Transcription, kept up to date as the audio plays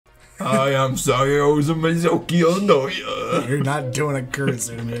I am sorry, I was a Mizuki Onoya. You're not doing a curse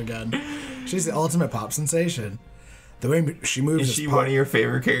to me again. She's the ultimate pop sensation. The way she moves is she one of your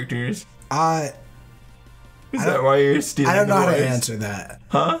favorite characters? Is that why you're stealing? I don't know how to voice? answer that.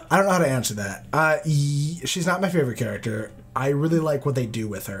 Huh? I don't know how to answer that. She's not my favorite character. I really like what they do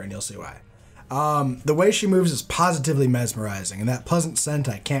with her, and you'll see why. The way she moves is positively mesmerizing, and that pleasant scent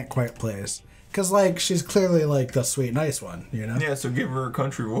I can't quite place. Because, like, she's clearly, like, the sweet, nice one, you know? Yeah, so give her a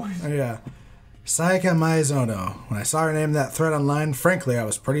country voice. Yeah. Sayaka Maizono. When I saw her name in that thread online, frankly, I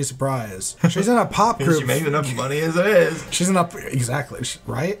was pretty surprised. She's in a pop group. She makes enough money as it is. She's in a... Exactly,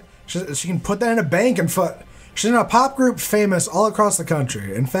 right? She can put that in a bank and she's in a pop group famous all across the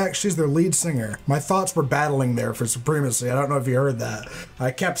country. In fact, she's their lead singer. My thoughts were battling there for supremacy. I don't know if you heard that.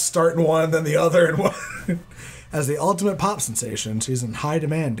 I kept starting one and then the other and one. As the ultimate pop sensation, she's in high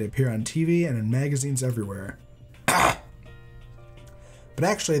demand to appear on TV and in magazines everywhere. But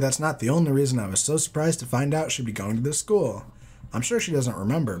actually, that's not the only reason I was so surprised to find out she'd be going to this school. I'm sure she doesn't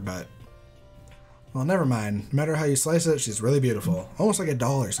remember, but... Well, never mind. No matter how you slice it, she's really beautiful. Almost like a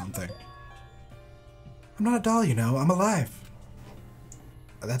doll or something. I'm not a doll, you know. I'm alive.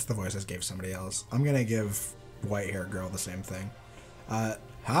 That's the voice I gave somebody else. I'm gonna give white-haired girl the same thing.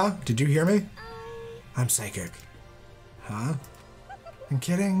 Huh? Did you hear me? I'm psychic. Huh? I'm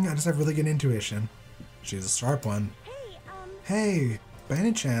kidding. I just have really good intuition. She's a sharp one. Hey, by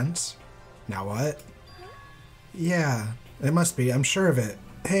any chance? Now what? Yeah, it must be. I'm sure of it.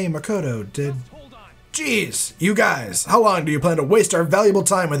 Hey, Makoto, did... Jeez, you guys, how long do you plan to waste our valuable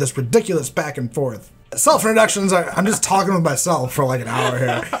time with this ridiculous back and forth? Self-introductions are... I'm just talking with myself for like an hour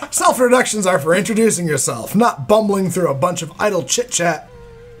here. Self-introductions are for introducing yourself, not bumbling through a bunch of idle chit-chat.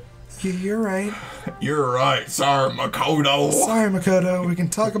 You're right. You're right. Sorry, Makoto. Sorry, Makoto. We can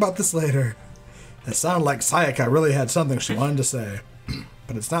talk about this later. It sounded like Sayaka really had something she wanted to say.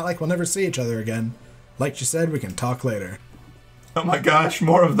 But it's not like we'll never see each other again. Like she said, we can talk later. Oh my gosh,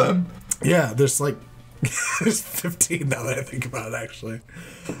 more of them. Yeah, there's like... there's 15 now that I think about it, actually.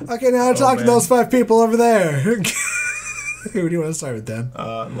 Okay, now I'll talk to those 5 people over there. Who do you want to start with, Dan?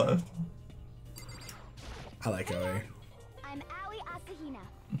 Left. I like Oe. I'm Aoi Asahina,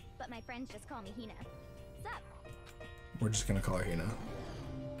 but my friends just call me Hina. Sup? We're just gonna call her Hina.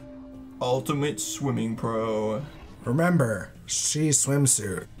 Ultimate swimming pro. Remember, she's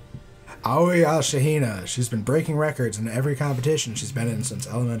swimsuit. Aoi Ashihina. She's been breaking records in every competition she's been in since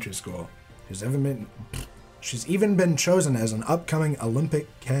elementary school. She's even been chosen as an upcoming Olympic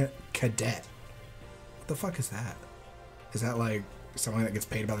cadet. What the fuck is that? Is that like someone that gets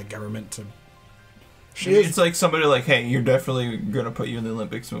paid by the government to... It's like somebody like, hey, you're definitely gonna put you in the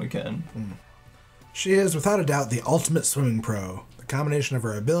Olympics when we can. She is, without a doubt, the ultimate swimming pro. The combination of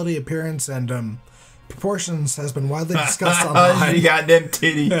her ability, appearance, and proportions has been widely discussed online. She got them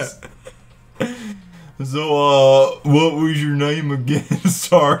titties. So, what was your name again?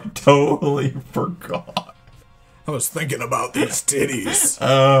 Sorry, totally forgot. I was thinking about these titties.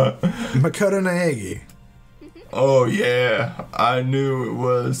 Makoto Naegi. Oh yeah, I knew it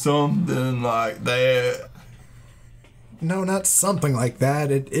was something like that. No, not something like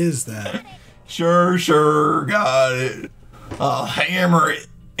that. It is that. Sure, got it. I'll hammer it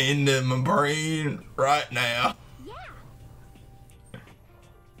into my brain right now.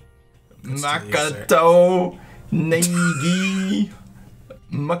 Makoto Naegi.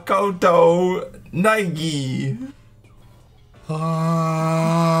 Makoto Naegi.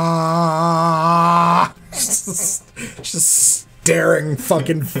 Just staring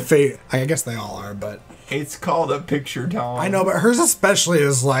fucking face. I guess they all are, but... It's called a picture, Tom. I know, but hers especially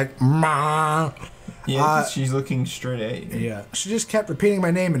is like... Ma. Yeah, she's looking straight at you. Yeah. She just kept repeating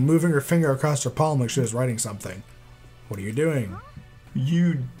my name and moving her finger across her palm like she was writing something. What are you doing?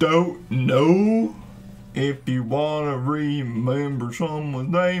 You don't know? If you want to remember someone's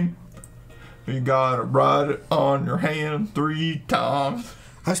name, you gotta write it on your hand 3 times.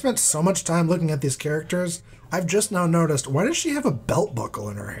 I've spent so much time looking at these characters, I've just now noticed, why does she have a belt buckle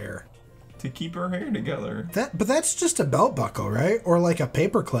in her hair? To keep her hair together. But that's just a belt buckle, right? Or like a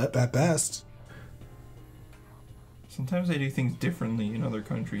paper clip at best. Sometimes they do things differently in other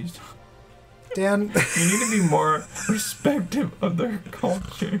countries. Dan... You need to be more respectful of their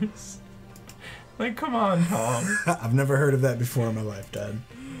cultures. Like, come on, Tom. I've never heard of that before in my life, Dad.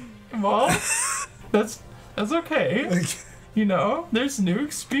 Well, that's okay. You know, there's new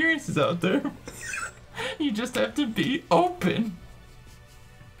experiences out there. You just have to be open.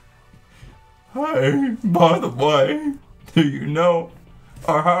 Hey, by the way, do you know,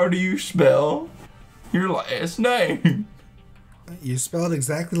 or how do you spell your last name? You spell it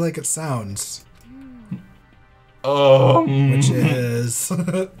exactly like it sounds. Which is...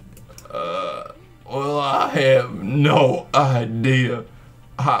 Well, I have no idea.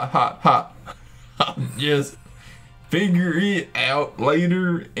 Ha ha ha. I'll just figure it out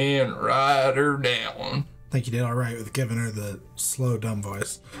later and write her down. I think you did all right with giving her the slow, dumb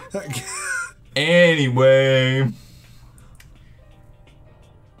voice. Anyway,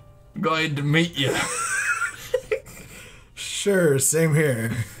 glad to meet you. Sure, same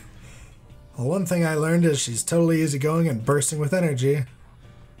here. Well, one thing I learned is she's totally easygoing and bursting with energy.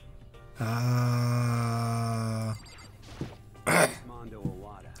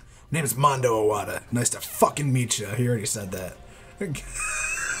 Name's Mondo Iwata. Nice to fucking meet you. He already said that.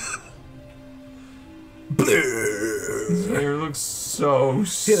 Blue. His hair looks so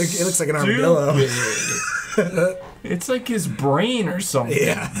It looks like an armadillo. It's like his brain or something.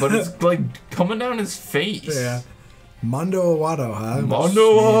 Yeah. But it's like coming down his face. Yeah. Mondo Iwata, huh?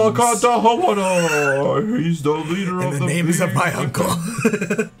 Mondo Iwata. He's the leader of In the the names of my big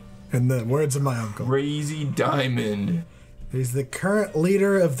uncle. In the words of my uncle. Crazy Diamond. He's the current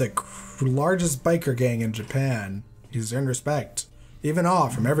leader of the largest biker gang in Japan. He's earned respect, even awe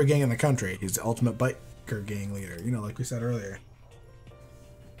from every gang in the country. He's the ultimate biker gang leader, you know, like we said earlier.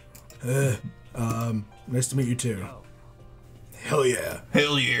 Nice to meet you too. Hell yeah.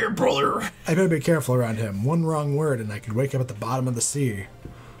 Hell yeah, brother. I better be careful around him. One wrong word and I could wake up at the bottom of the sea.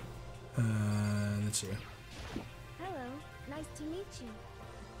 Let's see. Hello, nice to meet you.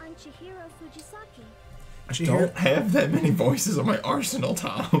 I'm Chihiro Fujisaki. I don't have that many voices on my arsenal,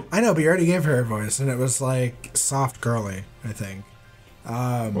 Tom. I know, but you already gave her a voice, and it was like soft girly, I think.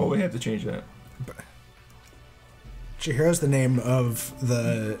 Well, we have to change that. Chihiro's the name of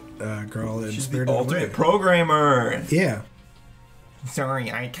the girl in She's Spirited the Away. ultimate programmer. Yeah.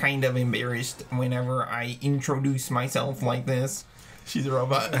 Sorry, I kind of embarrassed whenever I introduce myself like this. She's a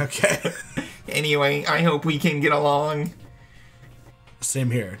robot. Okay. Anyway, I hope we can get along.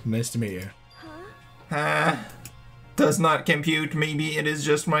 Same here. Nice to meet you. Does not compute. Maybe it is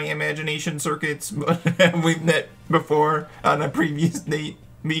just my imagination circuits, but we've met before on a previous date.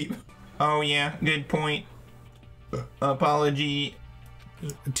 Oh yeah, good point. Apology.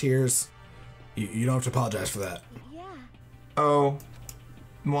 Tears. You don't have to apologize for that. Yeah. Oh,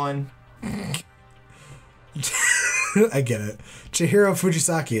 one. I get it. Chihiro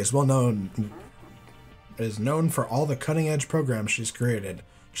Fujisaki is known for all the cutting-edge programs she's created.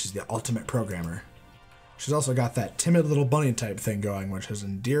 She's the ultimate programmer. She's also got that timid little bunny type thing going, which has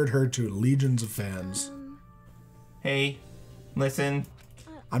endeared her to legions of fans. Hey, listen.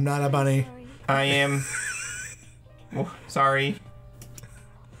 I'm not a bunny. Sorry. I am. Sorry.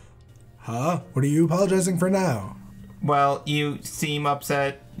 Huh? What are you apologizing for now? Well, you seem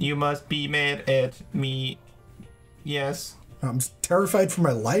upset. You must be mad at me. Yes. I'm terrified for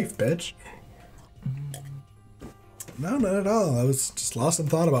my life, bitch. No, not at all. I was just lost in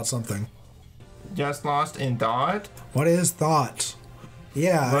thought about something. Just lost in thought? What is thought?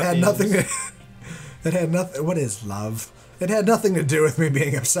 Yeah, What it had is- nothing to... It had nothing... What is love? It had nothing to do with me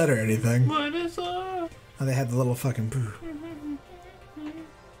being upset or anything. What is love? Oh, they had the little fucking boo.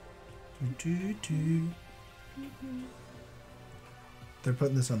 They're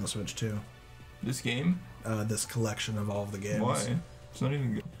putting this on the Switch too. This game? This collection of all of the games. Why? It's not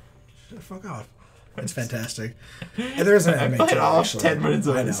even good. Fuck off. It's fantastic. And there is an anime played too. all Actually. 10 minutes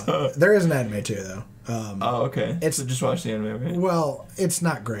of I it, know. so- There is an anime too, though. Oh, okay. So just watch the anime, right? Well, it's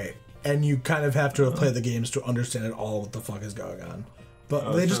not great, and you kind of have to have played the games to understand it all what the fuck is going on.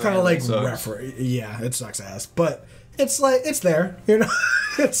 But they so just the kind of like anime sucks. refer. Yeah, it sucks ass, but it's like it's there, you know.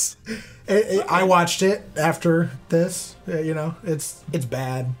 I watched it after this, you know. It's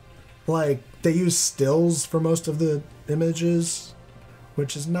bad. Like they use stills for most of the images,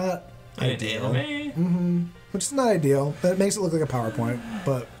 which is not ideal. Anime? Which is not ideal. That makes it look like a PowerPoint,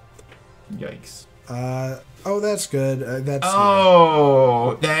 but Yikes. oh, that's good. That's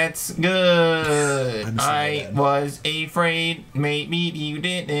Oh, that's good. I'm sorry, I Dad. was afraid maybe you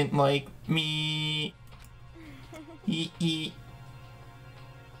didn't like me.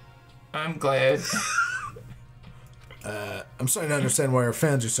 I'm glad. I'm starting to understand why her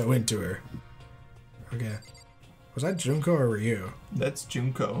fans are so into her. Okay. Was that Junko or were you? That's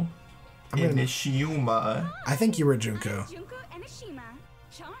Junko. gonna- And Nishiyuma. I think you were Junko. Junko and Ashima.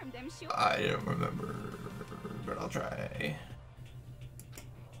 Charmed, I'm sure. I don't remember, but I'll try.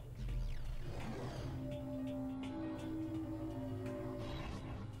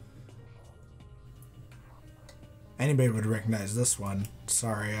 Anybody would recognize this one.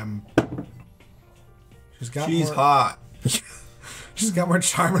 Sorry, She's got She's more, hot. She's got more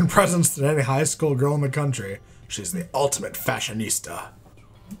charm and presence than any high school girl in the country. She's the ultimate fashionista.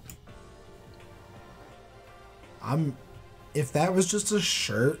 If that was just a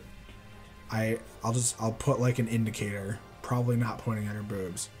shirt, I'll put like an indicator, probably not pointing at her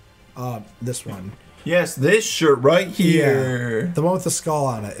boobs. This one. Yes, this shirt right here. Yeah, the one with the skull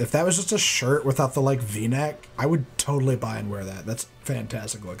on it. If that was just a shirt without the like V-neck, I would totally buy and wear that. That's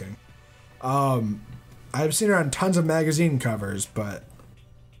fantastic looking. I've seen her on tons of magazine covers, but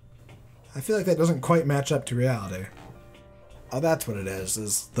I feel like that doesn't quite match up to reality. Oh, that's what it is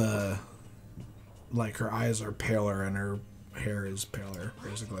the, like, her eyes are paler and her hair is paler,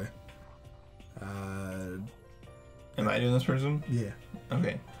 basically. Am I doing this person? Yeah.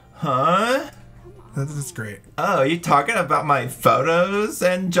 Okay. Huh? That's great. Oh, you talking about my photos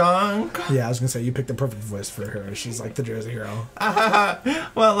and junk? Yeah, I was gonna say, you picked the perfect voice for her. She's like the Jersey hero.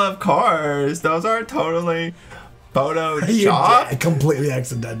 Well, of course. Those are totally You photoshopped. completely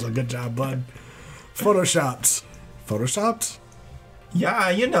accidental. Good job, bud. Photoshopped. Photoshopped? Yeah,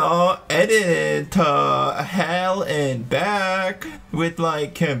 you know, edited to hell and back with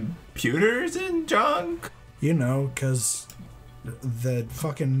like computers and junk. You know, because the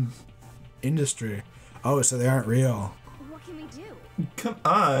fucking industry. Oh, so they aren't real. What can we do? Come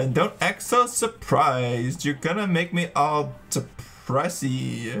on, don't act so surprised. You're gonna make me all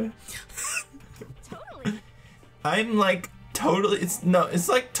depressy. Totally. I'm like totally, it's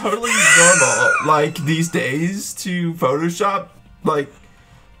like totally normal, like these days, to Photoshop like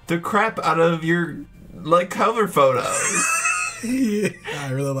the crap out of your like cover photos. I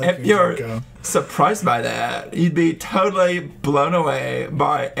really like If your you're joke. surprised by that, you'd be totally blown away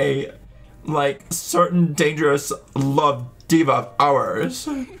by a like certain dangerous love diva of ours.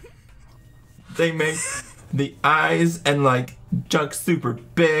 They make the eyes and like junk super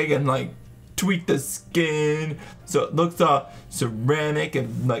big and like tweak the skin so it looks all ceramic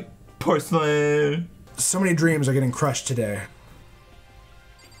and like porcelain. So many dreams are getting crushed today.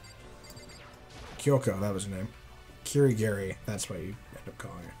 Kyoko, that was her name. Kirigiri, that's what you end up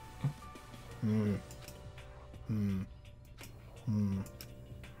calling her.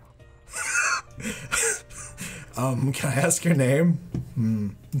 Can I ask your name? My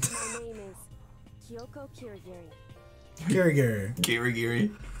name is Kyoko Kirigiri. Kirigiri.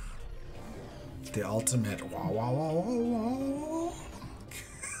 Giri. The ultimate. Wah, wah, wah, wah,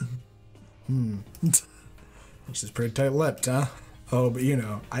 wah. She's pretty tight-lipped, huh? Oh, but you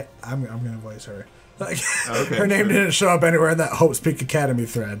know, I'm gonna voice her. Like, Okay, her name sure. didn't show up anywhere in that Hope's Peak Academy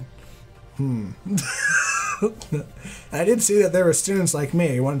thread. I did see that there were students like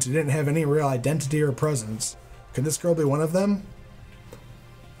me, ones who didn't have any real identity or presence. Could this girl be one of them?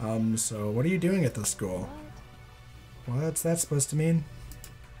 So what are you doing at this school? What's that supposed to mean?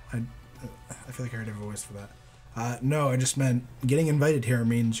 I feel like I heard a voice for that. No, I just meant getting invited here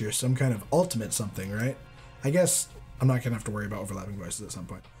means you're some kind of ultimate something, right? I guess I'm not gonna have to worry about overlapping voices at some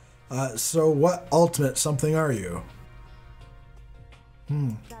point. So what ultimate something are you?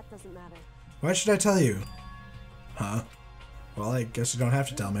 That doesn't matter. Why should I tell you? Huh? Well, I guess you don't have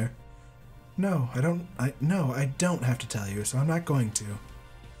to tell me. No, I don't have to tell you, so I'm not going to.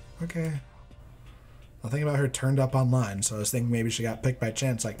 Okay. Nothing about her turned up online, so I was thinking maybe she got picked by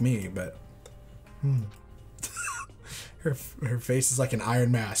chance like me, but... her face is like an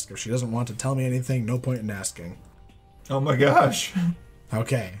iron mask. If she doesn't want to tell me anything, no point in asking. Oh my gosh.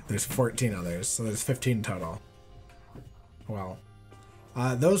 Okay, there's 14 others, so there's 15 total. Well,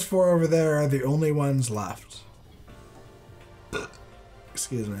 those 4 over there are the only ones left.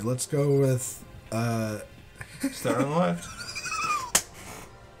 Excuse me, let's go with, Start on the left.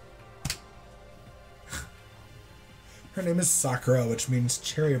 her name is Sakura, which means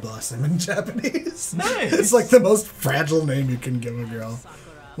cherry blossom in Japanese. Nice. It's like the most fragile name you can give a girl.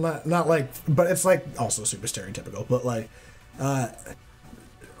 Not like, but it's like also super stereotypical, but like, You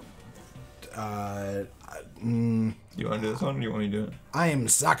want to do this one or do you want me to do it? I am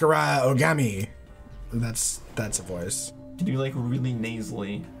Sakura Ogami. That's a voice. You do like really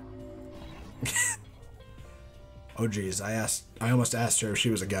nasally. Oh geez, I almost asked her if she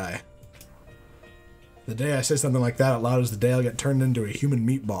was a guy. The day I say something like that out loud is the day I'll get turned into a human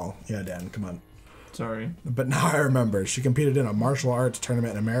meatball. Yeah, Dan, come on. Sorry. But now I remember, she competed in a martial arts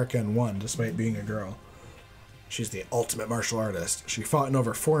tournament in America and won, despite being a girl. She's the ultimate martial artist. She fought in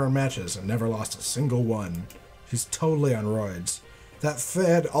over 400 matches and never lost a single one. She's totally on roids. That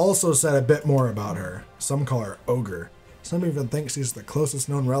thread also said a bit more about her. Some call her Ogre. Some even think she's the closest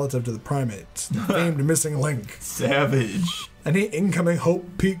known relative to the primates, the famed missing link. Savage. Any incoming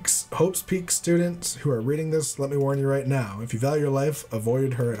Hope's Peak students who are reading this, let me warn you right now. If you value your life,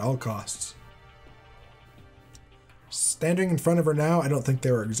 avoid her at all costs. Standing in front of her now, I don't think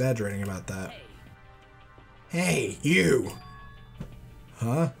they were exaggerating about that. Hey, you!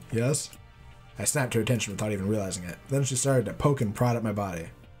 Huh? Yes? I snapped her attention without even realizing it. Then she started to poke and prod at my body.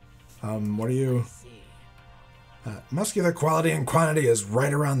 What are you? Muscular quality and quantity is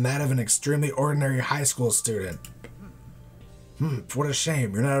right around that of an extremely ordinary high school student. What a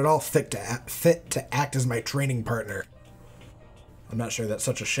shame. You're not at all fit to act as my training partner. I'm not sure that's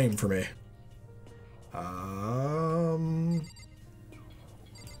such a shame for me. I'm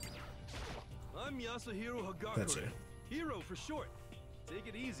Yasuhiro Hagakure. That's it. Hero for short. Take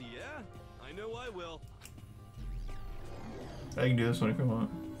it easy, yeah? I know I will. I can do this one if you want.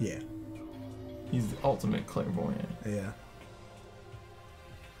 Yeah. He's the ultimate clairvoyant. Yeah.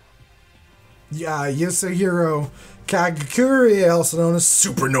 Yeah, Yasuhiro Kagakure, also known as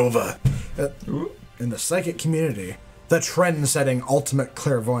Supernova. In the psychic community, the trend-setting ultimate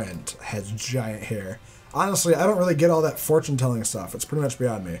clairvoyant has giant hair. Honestly, I don't really get all that fortune-telling stuff. It's pretty much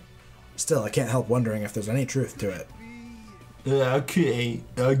beyond me. Still, I can't help wondering if there's any truth to it. Okay,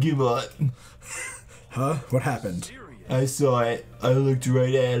 I'll give up. Huh? What happened? I saw it. I looked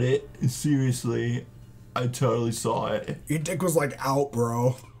right at it. Seriously, I totally saw it. Your dick was like out,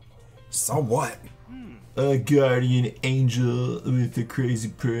 bro. So what? A guardian angel with a crazy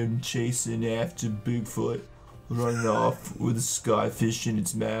perm chasing after Bigfoot, running off with a skyfish in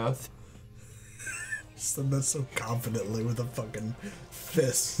its mouth. Said that so confidently with a fucking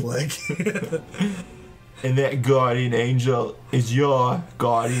fist, like. And that guardian angel is your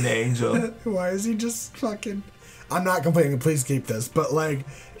guardian angel. Why is he just fucking? I'm not complaining. Please keep this, but like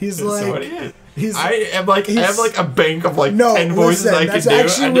he's like. So what he is. He's. I have like a bank of like No, 10 voices listen, I can that's do.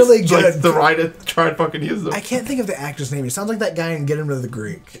 actually I really just, good. Like, the right to try and fucking use them. I can't think of the actor's name. He sounds like that guy in Get Him to the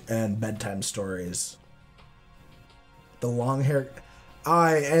Greek and Bedtime Stories. The long hair.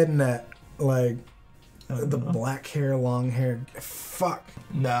 And like the black hair, long hair. Fuck.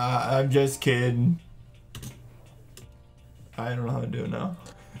 Nah, I'm just kidding. I don't know how to do it now.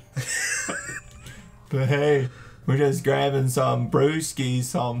 But hey, we're just grabbing some brewskis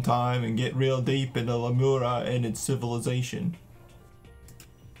sometime and get real deep into Lemura and its civilization.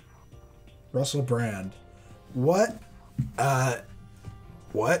 Russell Brand. What?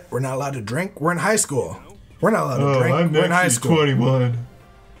 What? We're not allowed to drink? We're in high school. We're not allowed to drink. I'm We're in high actually school. 21.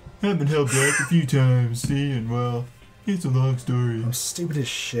 I've been held back a few times, see, and well, it's a long story. I'm stupid as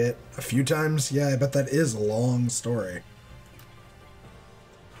shit. A few times? Yeah, I bet that is a long story.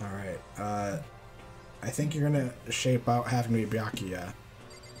 Alright, I think you're gonna shape out having me Byakuya,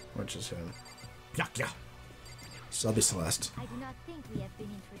 which is him. Byakuya! So I'll be Celeste. I do not think we have been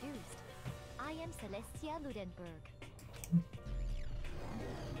introduced. I am Celestia Ludenberg.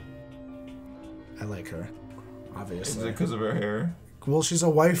 I like her, Is obviously. it because of her hair? Well, she's a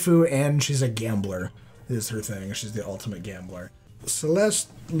waifu and she's a gambler, is her thing. She's the ultimate gambler.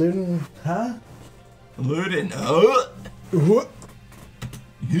 Celeste Luden... Huh? Luden, What?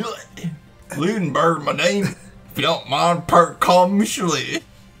 Ludenberg, my name. If you don't mind, call me Shirley.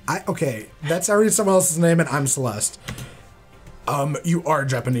 Okay, that's already someone else's name and I'm Celeste. You are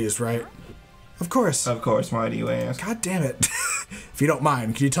Japanese, right? Of course. Of course, why do you ask? God damn it. If you don't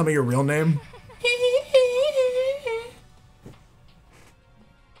mind, can you tell me your real name?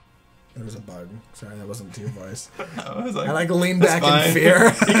 There was a bug. Sorry, that wasn't to your voice. I was like, I leaned back fine. in fear.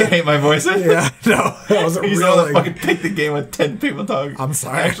 You can hate my voice. Yeah, no, that wasn't He's the one that really. fucking picked the game with 10 people talking. I'm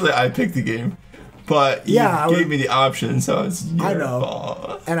sorry. Actually, I picked the game. But you Yeah, gave me the option, so it's your I know.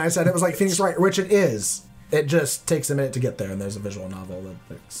 fault. And I said it was like Phoenix Wright, which it is. It just takes a minute to get there, and there's a visual novel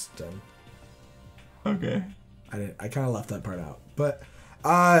that's done. Okay. I kind of left that part out, but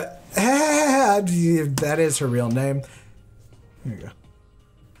that is her real name. Here you go.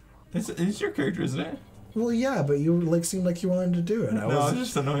 It's your character, isn't it? Well, yeah, but you like seemed like you wanted to do it. No, I was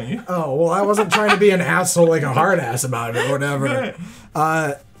just annoying you. Oh well, I wasn't trying to be an asshole, like a hard ass about it or whatever.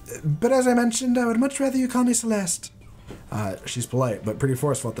 But as I mentioned, I would much rather you call me Celeste. She's polite, but pretty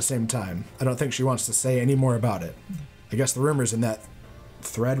forceful at the same time. I don't think she wants to say any more about it. I guess the rumors in that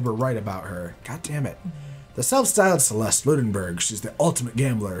thread were right about her. God damn it. The self-styled Celeste Ludenberg, she's the ultimate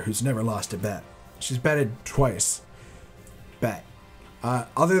gambler who's never lost a bet. She's betted twice. Bet.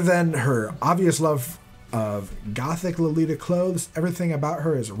 Other than her obvious love of gothic Lolita clothes, everything about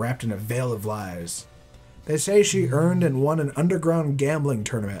her is wrapped in a veil of lies. They say she earned and won an underground gambling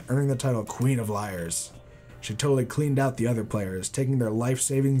tournament, earning the title Queen of Liars. She totally cleaned out the other players, taking their life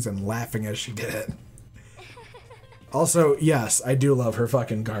savings and laughing as she did it. Also, yes, I do love her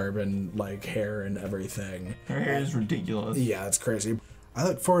fucking garb and like hair and everything. Her hair is ridiculous. Yeah, it's crazy. I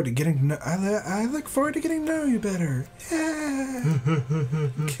look forward to getting I look forward to getting to know you better. Yeah.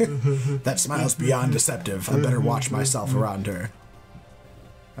 That smile's beyond deceptive. I better watch myself around her.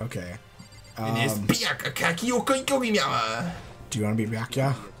 Okay. Do you want to be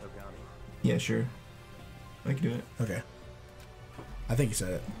Byakuya? Yeah, sure. I can do it. Okay. I think you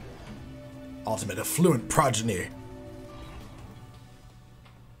said it. Ultimate affluent progeny.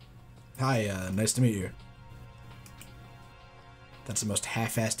 Hi, nice to meet you. That's the most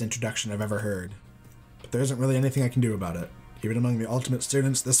half-assed introduction I've ever heard. But there isn't really anything I can do about it. Even among the ultimate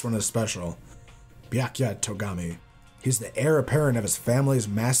students, this one is special. Byakuya Togami. He's the heir apparent of his family's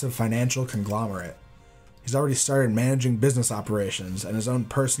massive financial conglomerate. He's already started managing business operations, and his own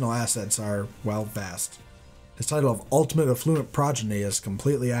personal assets are, well, vast. His title of Ultimate Affluent Progeny is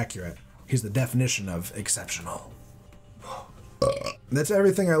completely accurate. He's the definition of exceptional. That's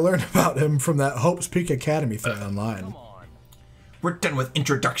everything I learned about him from that Hope's Peak Academy thread online. We're done with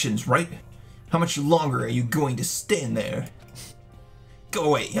introductions, right? How much longer are you going to stand there? Go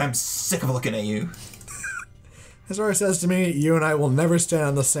away, I'm sick of looking at you. Azora says to me, you and I will never stand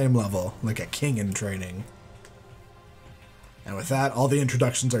on the same level, like a king in training. And with that, all the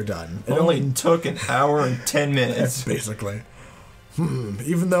introductions are done. It only took an hour and 10 minutes. Basically.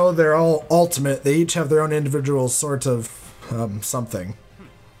 Even though they're all ultimate, they each have their own individual sort of, something.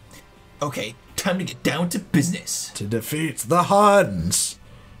 Okay, time to get down to business. To defeat the Huns!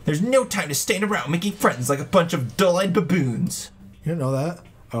 There's no time to stand around making friends like a bunch of dull-eyed baboons. You didn't know that?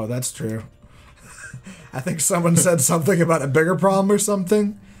 Oh, that's true. I think someone said something about a bigger problem or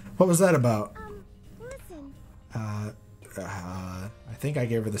something. What was that about? Listen. I think I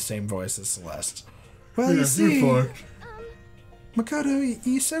gave her the same voice as Celeste. Well, you see, Makoto,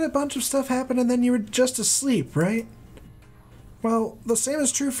 you said a bunch of stuff happened and then you were just asleep, right? Well, the same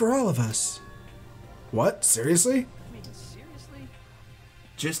is true for all of us. What? Seriously? Seriously?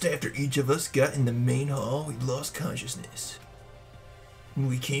 Just after each of us got in the main hall, we lost consciousness. When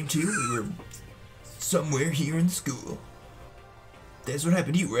we came to, we were somewhere here in school. That's what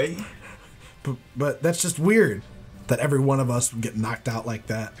happened to you, right? But that's just weird, that every one of us would get knocked out like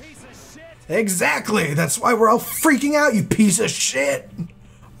that. Exactly! That's why we're all freaking out, you piece of shit!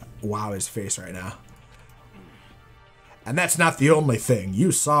 Wow, his face right now. And that's not the only thing.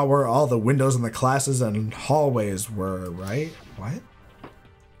 You saw where all the windows in the classes and hallways were, right? What?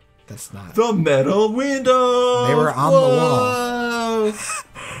 That's not... The metal windows! They were on the wall.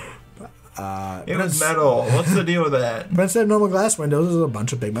 It was metal. What's the deal with that? But instead of normal glass windows, there's a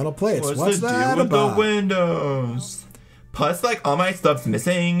bunch of big metal plates. What's the that deal with about? the windows? Plus, like, all my stuff's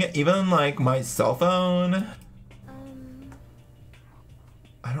missing. Even, like, my cell phone.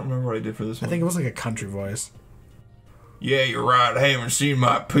 I don't remember what I did for this one. I think it was like a country voice. Yeah, you're right. I haven't seen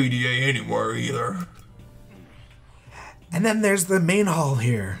my PDA anywhere either. And then there's the main hall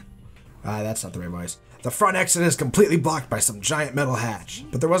here. That's not the right voice. The front exit is completely blocked by some giant metal hatch.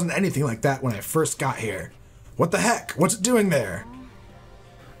 But there wasn't anything like that when I first got here. What the heck? What's it doing there?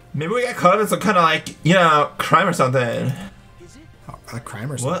 Maybe we got caught up in some kind of, like, you know, crime or something. Oh, a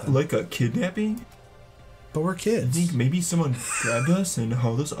crime or What? something? Like a kidnapping? But we're I kids. think maybe someone grabbed us and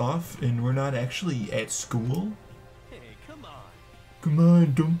hauled us off and we're not actually at school? Hey, come on. Come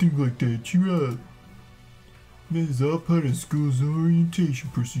on, don't think like that. Cheer up. This is all part of school's orientation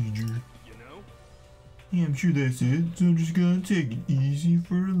procedure. You know? Yeah, I'm sure that's it. So I'm just gonna take it easy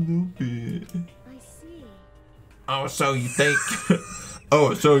for a little bit. I see. Oh, so you think...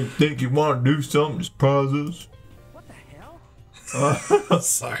 oh, so you think you want to do something to surprise us? What the hell?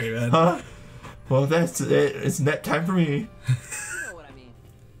 Sorry, man. Huh? Well, that's it. It's that time for me. You know what I mean.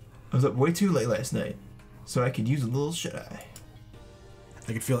 I was up way too late last night, so I could use a little shut-eye.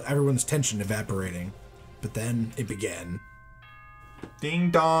 I could feel everyone's tension evaporating. But then it began.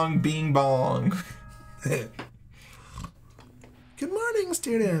 Ding dong, Bing-Bong. Good morning,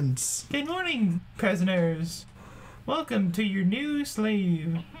 students. Good morning, prisoners. Welcome to your new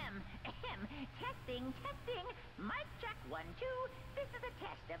slave. Testing. Mic check 1, 2. This is a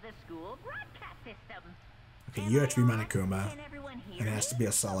test of the school broadcast system. Okay, you have to be Monokuma. Can everyone hear And it has to be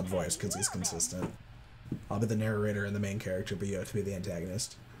a solid voice because he's consistent. I'll be the narrator and the main character, but you have to be the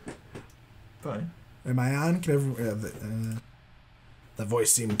antagonist. Fine. Am I on? Can everyone... the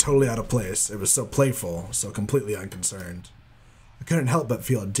voice seemed totally out of place. It was so playful, so completely unconcerned. I couldn't help but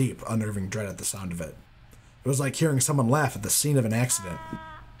feel a deep, unnerving dread at the sound of it. It was like hearing someone laugh at the scene of an accident.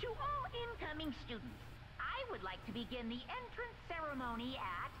 To all incoming students, I would like to begin the entrance ceremony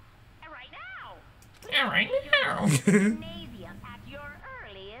at right now. All right now. Gymnasium at your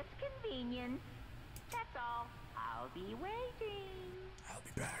earliest convenience. That's all. I'll be waiting. I'll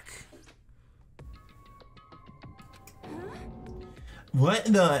be back. What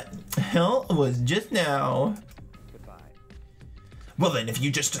the hell was just now? Goodbye. Well then, if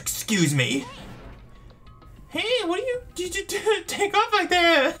you just excuse me. Hey, what are you? Did you take off like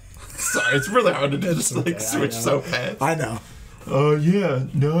that? Sorry, it's really hard to just okay, like switch so fast. I know. Oh yeah,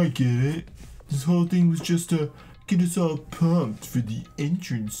 now I get it. This whole thing was just a Get us all pumped for the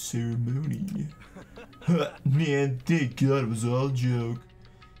entrance ceremony. Man, thank God it was all a joke.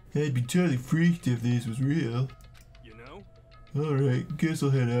 I'd be totally freaked if this was real. You know? Alright, guess I'll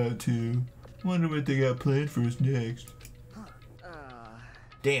head out too. Wonder what they got planned for us next.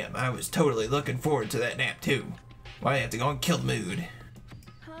 Damn, I was totally looking forward to that nap too. Why have to go and kill the mood?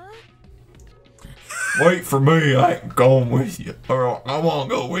 Wait for me, I ain't going with you. Or I won't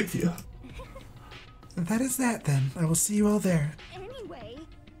go with you. That is that then. I will see you all there. Anyway,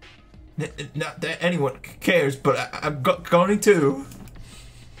 Not that anyone cares, but I'm going to.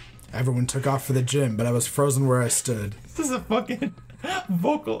 Everyone took off for the gym, but I was frozen where I stood. This is a fucking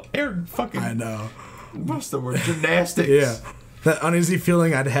vocal air fucking. I know. What's the word? Gymnastics. Yeah. That uneasy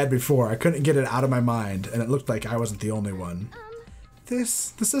feeling I'd had before. I couldn't get it out of my mind, and it looked like I wasn't the only one.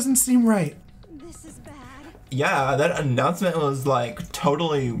 This doesn't seem right. this is bad. Yeah, that announcement was like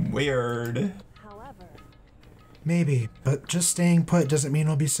totally weird. However, Maybe, but just staying put doesn't mean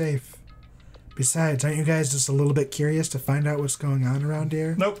we'll be safe. Besides, aren't you guys just a little bit curious to find out what's going on around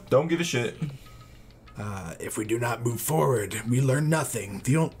here? Nope, don't give a shit. If we do not move forward, we learn nothing.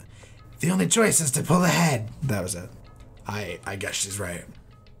 The only choice is to pull ahead. That was it. I guess she's right.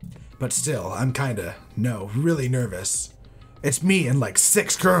 But still, I'm really nervous. It's me and like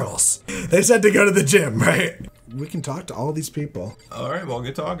 6 girls. They said to go to the gym, right? We can talk to all these people. Alright, well,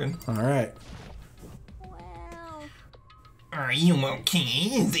 get talking. All right. well, Are you okay?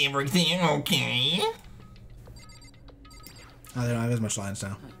 Is everything okay? Oh, they don't have as much lines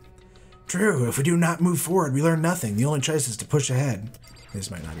now. True, if we do not move forward, we learn nothing. The only choice is to push ahead.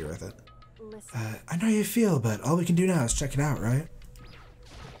 This might not be worth it. listen. I know how you feel, but all we can do now is check it out, right?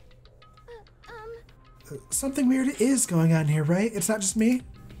 Something weird is going on here, right? It's not just me?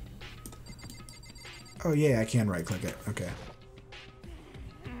 Oh yeah, I can right-click it. Okay.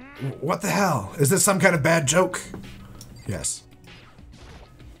 What the hell? Is this some kind of bad joke? Yes.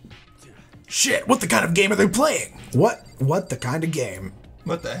 Shit, what the kind of game are they playing? What the kind of game?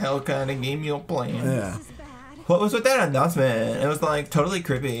 What the hell kind of game you playing? Yeah. This is bad. What was with that announcement? It was like totally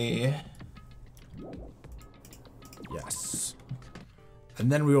creepy. Yes.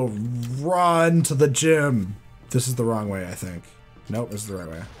 And then we will run to the gym. This is the wrong way, I think. Nope, this is the right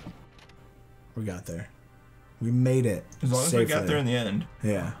way. We got there. We made it. As long as we got there in the end.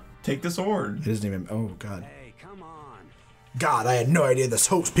 Yeah. Take the sword. It isn't even. Oh, God. Hey, come on. God, I had no idea this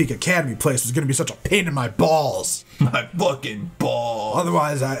Hope's Peak Academy place was going to be such a pain in my balls. My fucking ball.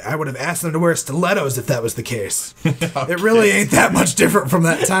 Otherwise, I would have asked them to wear stilettos if that was the case. It really ain't that much different from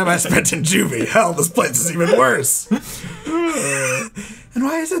that time I spent in juvie. Hell, this place is even worse. And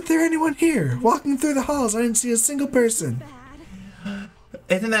why isn't there anyone here? Walking through the halls, I didn't see a single person.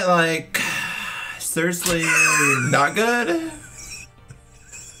 Isn't that like seriously not good?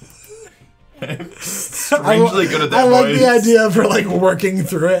 Strangely good at that I like voice. the idea of her like working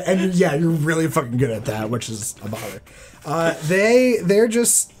through it, and yeah, you're really fucking good at that, which is a bother. They're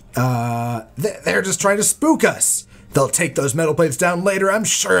just trying to spook us. They'll take those metal plates down later, I'm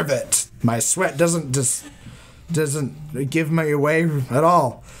sure of it. My sweat doesn't give me away at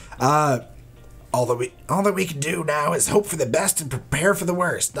all. All that we can do now is hope for the best and prepare for the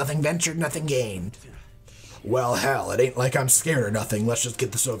worst. Nothing ventured, nothing gained. Well, hell, it ain't like I'm scared or nothing. Let's just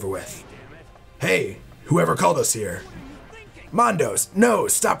get this over with. Hey, whoever called us here. Mondos, no,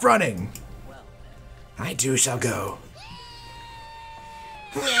 stop running. I too shall go.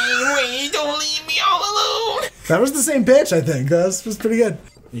 Wait, don't leave me all alone. That was the same pitch, I think. That was pretty good.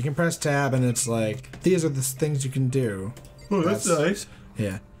 You can press tab and it's like, these are the things you can do. Oh, that's nice.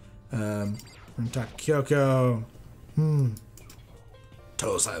 Yeah. I'm talking Kyoko.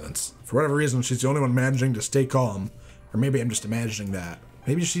 Total silence. For whatever reason, she's the only one managing to stay calm. Or maybe I'm just imagining that.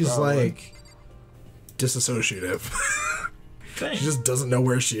 Maybe she's like disassociative. She just doesn't know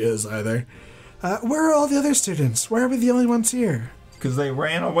where she is either. Where are all the other students? Why are we the only ones here? Because they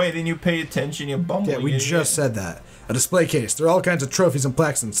ran away, then you pay attention, you bumble. Yeah, we just said that. A display case. There are all kinds of trophies and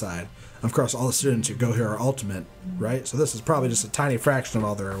plaques inside. Of course, all the students who go here are ultimate, right? So this is probably just a tiny fraction of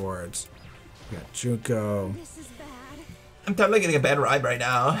all the rewards. We got Junko. This is bad. I'm totally getting a bad ride right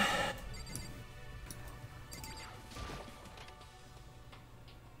now.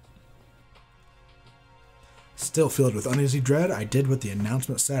 Still filled with uneasy dread, I did what the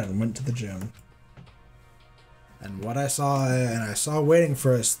announcement said and went to the gym. And what I saw waiting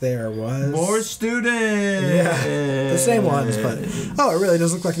for us there was... More students! Yeah, the same ones, but... Oh, it really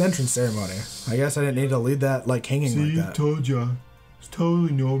does look like an entrance ceremony. I guess I didn't need to lead that, like, hanging like that. Told ya. It's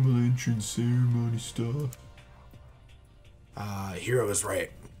totally normal entrance ceremony stuff. Hiro was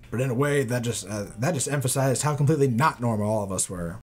right. But in a way, that just emphasized how completely not normal all of us were.